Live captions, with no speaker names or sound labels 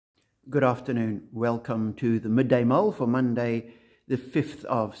Good afternoon. Welcome to the Midday Mull for Monday, the 5th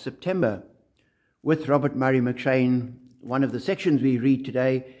of September. With Robert Murray McShane, one of the sections we read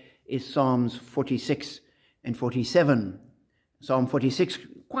today is Psalms 46 and 47. Psalm 46,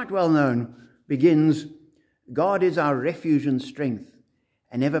 quite well known, begins, God is our refuge and strength,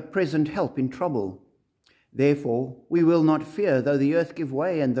 an ever-present help in trouble. Therefore we will not fear, though the earth give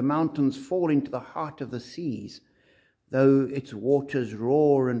way and the mountains fall into the heart of the seas, though its waters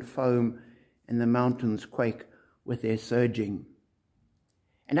roar and foam and the mountains quake with their surging.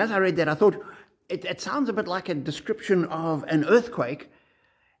 And as I read that, I thought, it sounds a bit like a description of an earthquake.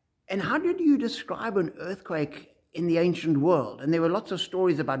 And how did you describe an earthquake in the ancient world? And there were lots of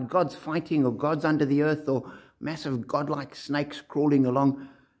stories about gods fighting or gods under the earth or massive godlike snakes crawling along.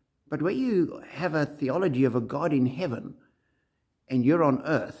 But where you have a theology of a God in heaven and you're on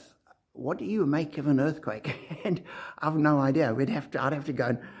earth, what do you make of an earthquake? And I've no idea. I'd have to go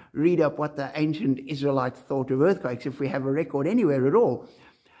and read up what the ancient Israelites thought of earthquakes, if we have a record anywhere at all.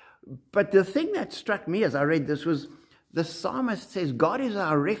 But the thing that struck me as I read this was the psalmist says, God is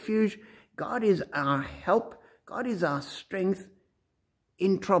our refuge, God is our help, God is our strength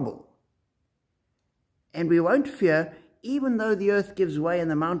in trouble. And we won't fear, even though the earth gives way and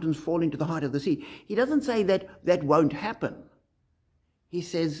the mountains fall into the heart of the sea. He doesn't say that that won't happen. He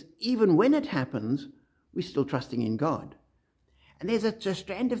says, even when it happens, we're still trusting in God. And there's a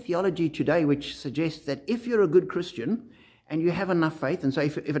strand of theology today which suggests that if you're a good Christian and you have enough faith, and so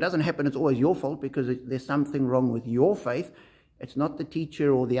if it doesn't happen, it's always your fault because there's something wrong with your faith. It's not the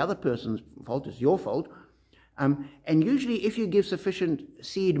teacher or the other person's fault, it's your fault. And usually if you give sufficient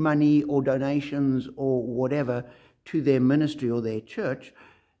seed money or donations or whatever to their ministry or their church,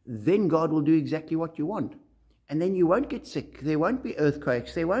 then God will do exactly what you want. And then you won't get sick, there won't be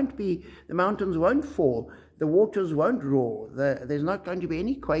earthquakes, the mountains won't fall, the waters won't roar, there's not going to be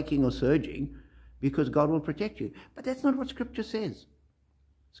any quaking or surging because God will protect you. But that's not what Scripture says.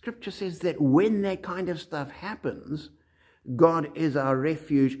 Scripture says that when that kind of stuff happens, God is our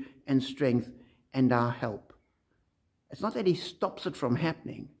refuge and strength and our help. It's not that He stops it from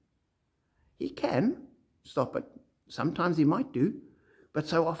happening. He can stop it. Sometimes He might do, but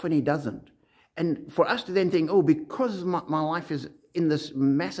so often He doesn't. And for us to then think, oh, because my life is in this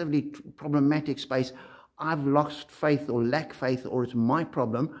massively problematic space, I've lost faith or lack faith or it's my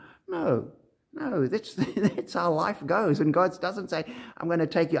problem. No, that's how life goes. And God doesn't say, I'm going to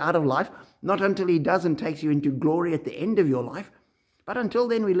take you out of life, not until He does and takes you into glory at the end of your life. But until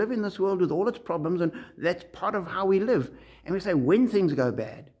then, we live in this world with all its problems, and that's part of how we live. And we say, when things go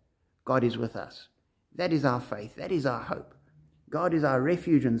bad, God is with us. That is our faith. That is our hope. God is our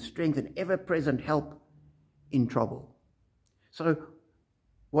refuge and strength and ever-present help in trouble. So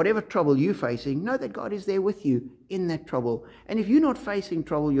whatever trouble you're facing, know that God is there with you in that trouble. And if you're not facing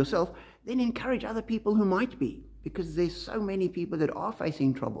trouble yourself, then encourage other people who might be, because there's so many people that are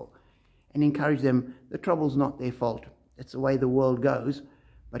facing trouble. And encourage them, the trouble's not their fault. That's the way the world goes,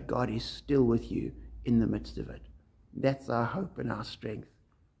 but God is still with you in the midst of it. That's our hope and our strength.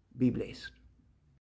 Be blessed.